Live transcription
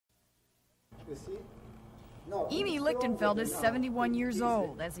Imi Lichtenfeld is 71 years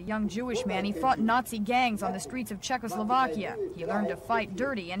old. As a young Jewish man, he fought Nazi gangs on the streets of Czechoslovakia. He learned to fight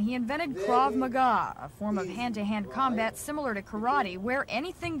dirty, and he invented Krav Maga, a form of hand-to-hand combat similar to karate, where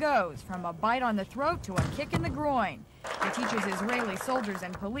anything goes, from a bite on the throat to a kick in the groin. He teaches Israeli soldiers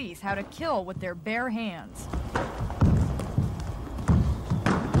and police how to kill with their bare hands.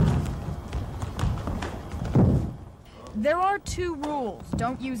 There are two rules.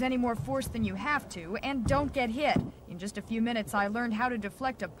 Don't use any more force than you have to, and don't get hit. In just a few minutes, I learned how to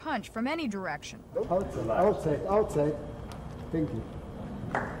deflect a punch from any direction. Outside. Thank you.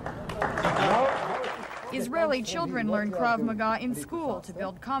 Israeli children learn Krav Maga in school to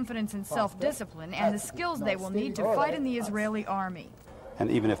build confidence and self-discipline and the skills they will need to fight in the Israeli army.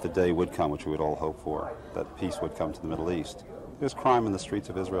 And even if the day would come, which we would all hope for, that peace would come to the Middle East, there's crime in the streets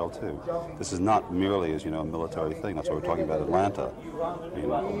of Israel, too. This is not merely, as you know, a military thing. That's why we're talking about Atlanta. I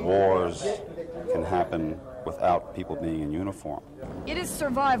mean, wars can happen without people being in uniform. It is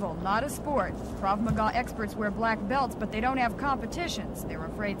survival, not a sport. Krav Maga experts wear black belts, but they don't have competitions. They're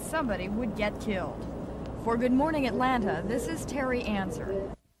afraid somebody would get killed. For Good Morning Atlanta, this is Terry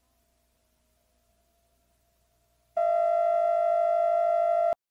Anser.